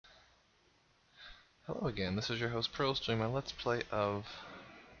Hello again, this is your host Pearls doing my Let's Play of...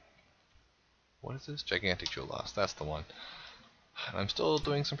 what is this? Gigantic Jewel Loss, that's the one. And I'm still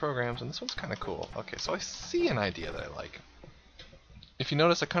doing some programs, and this one's kind of cool. Okay, so I see an idea that I like. If you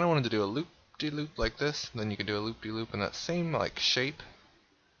notice, I kind of wanted to do a loop-de-loop like this, and then you could do a loop-de-loop in that same, like, shape.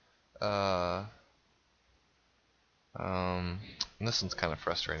 And this one's kind of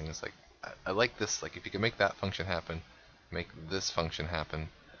frustrating. It's like, I like this, like, if you can make that function happen, make this function happen.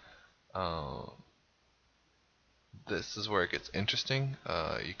 This is where it gets interesting.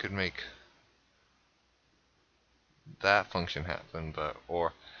 You could make that function happen,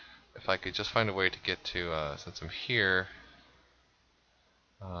 or if I could just find a way to get to, since I'm here,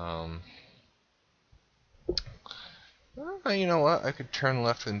 you know what, I could turn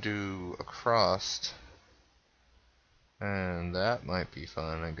left and do a cross, and that might be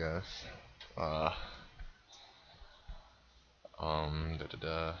fun, I guess.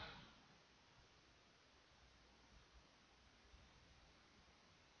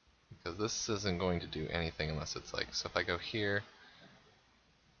 Because this isn't going to do anything unless it's like, so if I go here,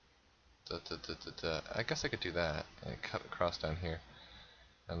 I guess I could do that, and cut across down here,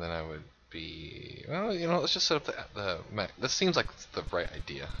 and then I would be, well, you know, let's just set up the Mac. This seems like it's the right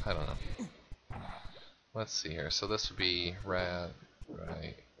idea. I don't know. Let's see here. So this would be right.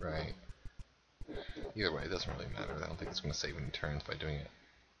 Either way, it doesn't really matter. I don't think it's going to save any turns by doing it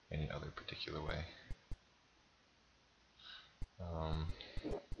any other particular way.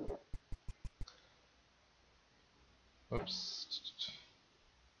 Oops.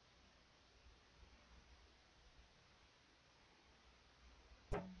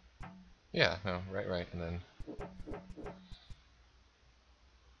 Yeah, no, right, and then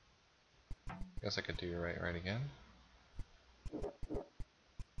guess I could do right again.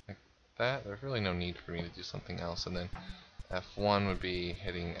 Like that. There's really no need for me to do something else, and then F1 would be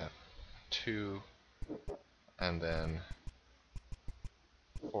hitting F2, and then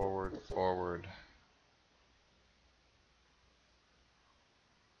forward.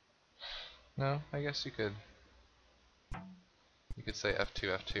 No, I guess you could say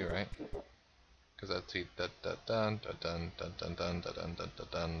F2, right? Because that's da da dun da dun da dun dun da dun da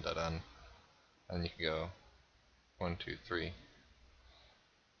dun da dun, and you could go 1, 2, 3.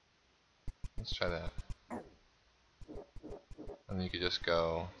 Let's try that. And then you could just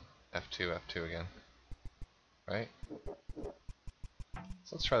go F2 again, right?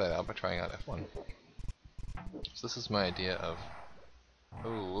 So let's try that out by trying out F1. So this is my idea of,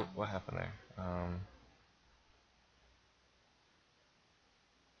 oh, what happened there?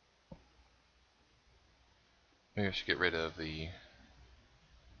 Maybe I should get rid of the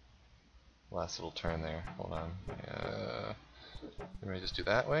last little turn there. Hold on. Maybe I just do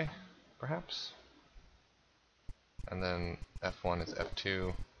that way, perhaps? And then F1 is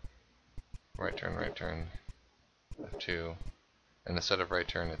F2, right turn, F2, and instead of right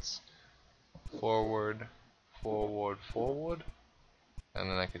turn it's forward, and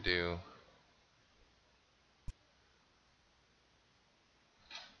then I could do,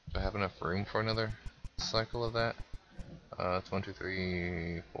 do I have enough room for another cycle of that? It's 1, 2,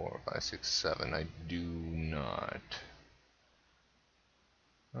 3, 4, 5, 6, 7. I do not.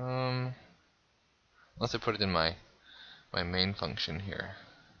 Unless I put it in my main function here.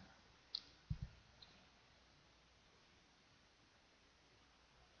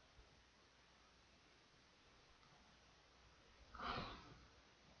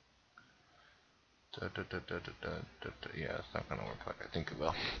 Yeah, it's not gonna work like I think it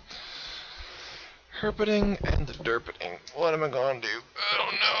will. Herpeting and the derpeting. What am I gonna do? I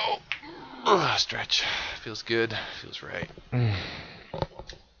don't know. Ugh, stretch. Feels good. Feels right. I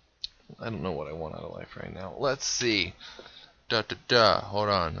don't know what I want out of life right now. Let's see. Hold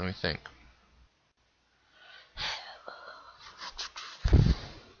on. Let me think.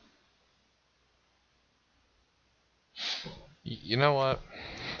 You know what?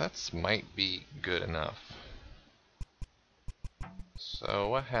 That might be good enough. So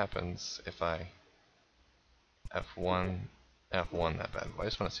what happens if I F1 that bad? I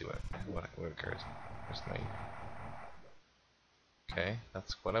just want to see what occurs. Where's my... Okay,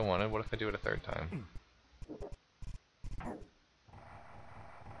 that's what I wanted. What if I do it a third time?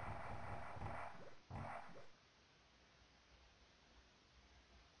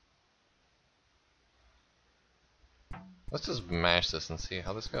 Let's just mash this and see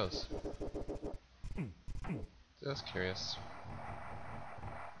how this goes. Just curious.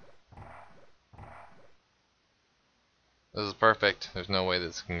 This is perfect. There's no way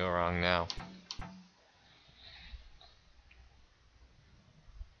this can go wrong now.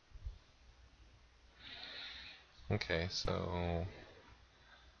 Okay, so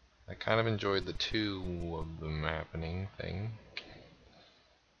I kind of enjoyed the two of them happening thing.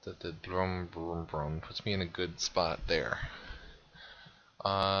 The brum brum brum puts me in a good spot there.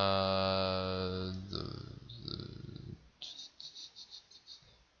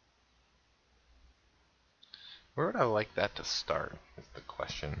 Where would I like that to start is the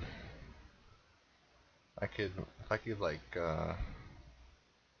question. If I could like da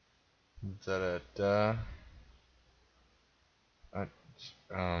da da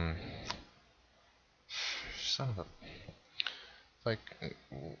son of a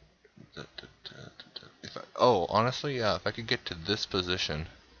honestly, yeah, if I could get to this position,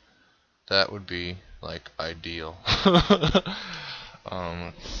 that would be like ideal.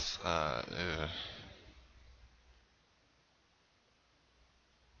 Let's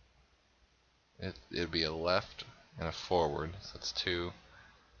it'd be a left and a forward, so that's two.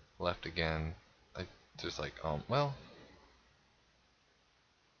 Left again. There's like well,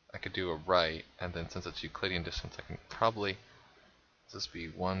 I could do a right, and then since it's Euclidean distance, I can probably this be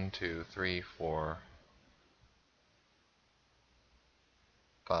 1, 2, 3, 4,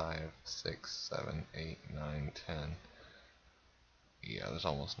 5, 6, 7, 8, 9, 10. Yeah, there's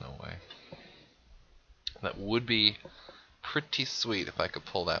almost no way. That would be pretty sweet if I could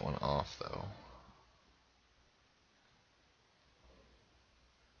pull that one off, though.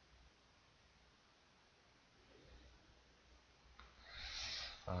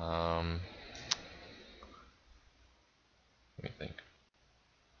 Let me think.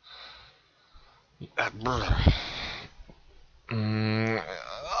 I'm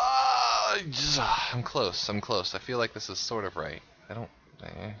close. I'm close. I feel like this is sort of right. I don't.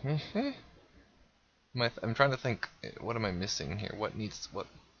 I'm trying to think. What am I missing here? What needs what?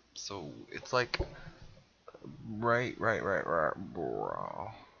 So it's like right.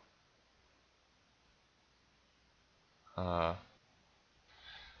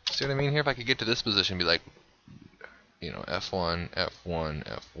 See what I mean here? If I could get to this position, be like, F1, F1,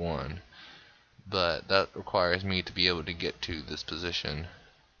 F1. But that requires me to be able to get to this position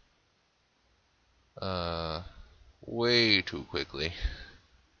way too quickly.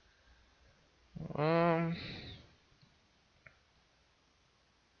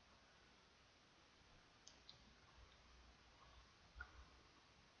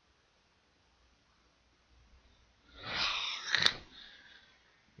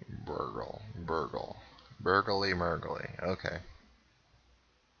 Burgly Murgly. Okay.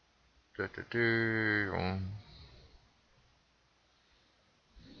 Let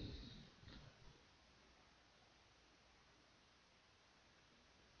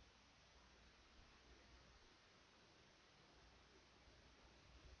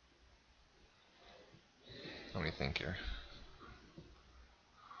me think here.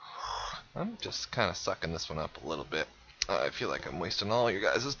 I'm just kind of sucking this one up a little bit. I feel like I'm wasting all your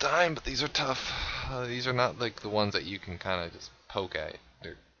guys' time, but these are tough. These are not like the ones that you can kind of just poke at.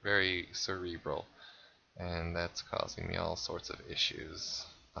 They're very cerebral, and that's causing me all sorts of issues.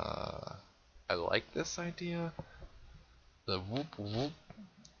 I like this idea. The whoop whoop.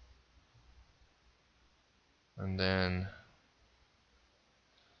 And then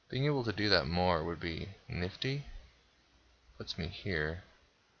being able to do that more would be nifty. Puts me here.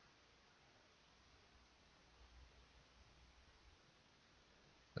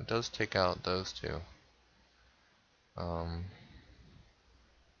 It does take out those two. I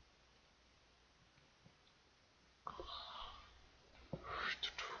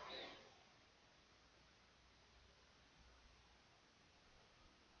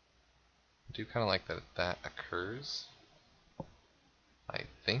do kind of like that that occurs. I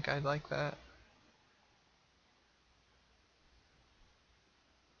think I'd like that.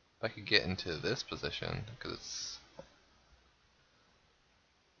 If I could get into this position, because it's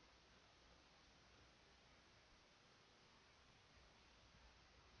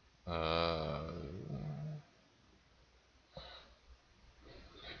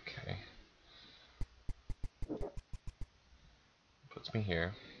okay. Puts me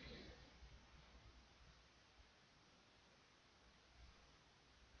here.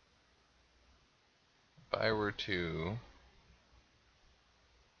 If I were to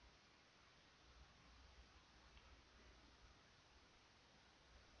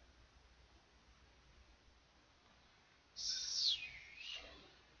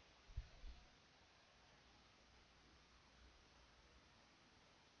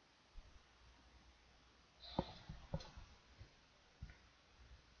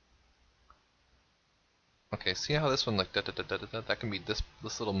okay, see how this one like that can be this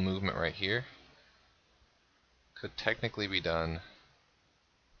little movement right here could technically be done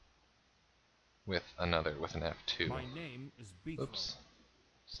with an F2. My name is Beetle. Oops.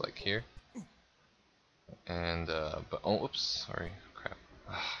 It's like here. And, but, oh, whoops, sorry, crap.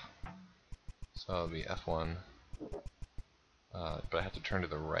 So it'll be F1, but I have to turn to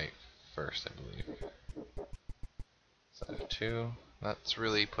the right first, I believe. So F2, that's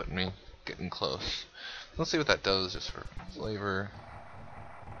really putting me, getting close. Let's see what that does, just for flavor.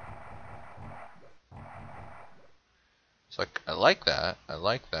 So I like that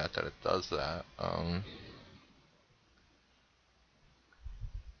that it does that.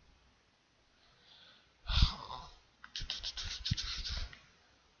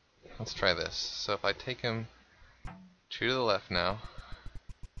 Let's try this. So if I take him 2 to the left now,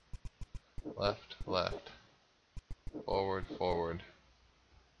 left, left, forward, forward.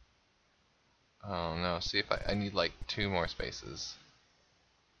 Oh no, see if I need like 2 more spaces.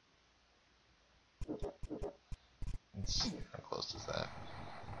 Let's see, how close is that?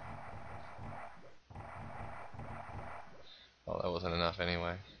 Oh, that wasn't enough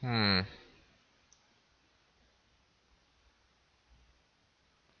anyway.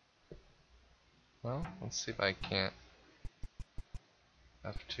 Well, let's see if I can't.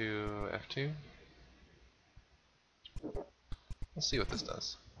 F2, F2. Let's see what this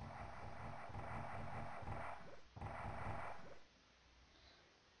does.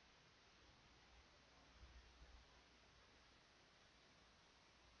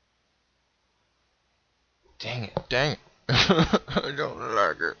 Dang it, dang it. I don't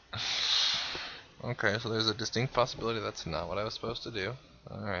like it. Okay, so there's a distinct possibility that's not what I was supposed to do.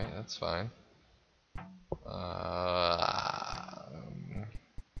 Alright, that's fine.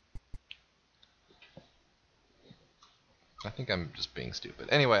 I think I'm just being stupid.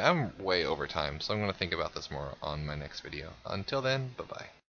 Anyway, I'm way over time, so I'm going to think about this more on my next video. Until then, bye-bye.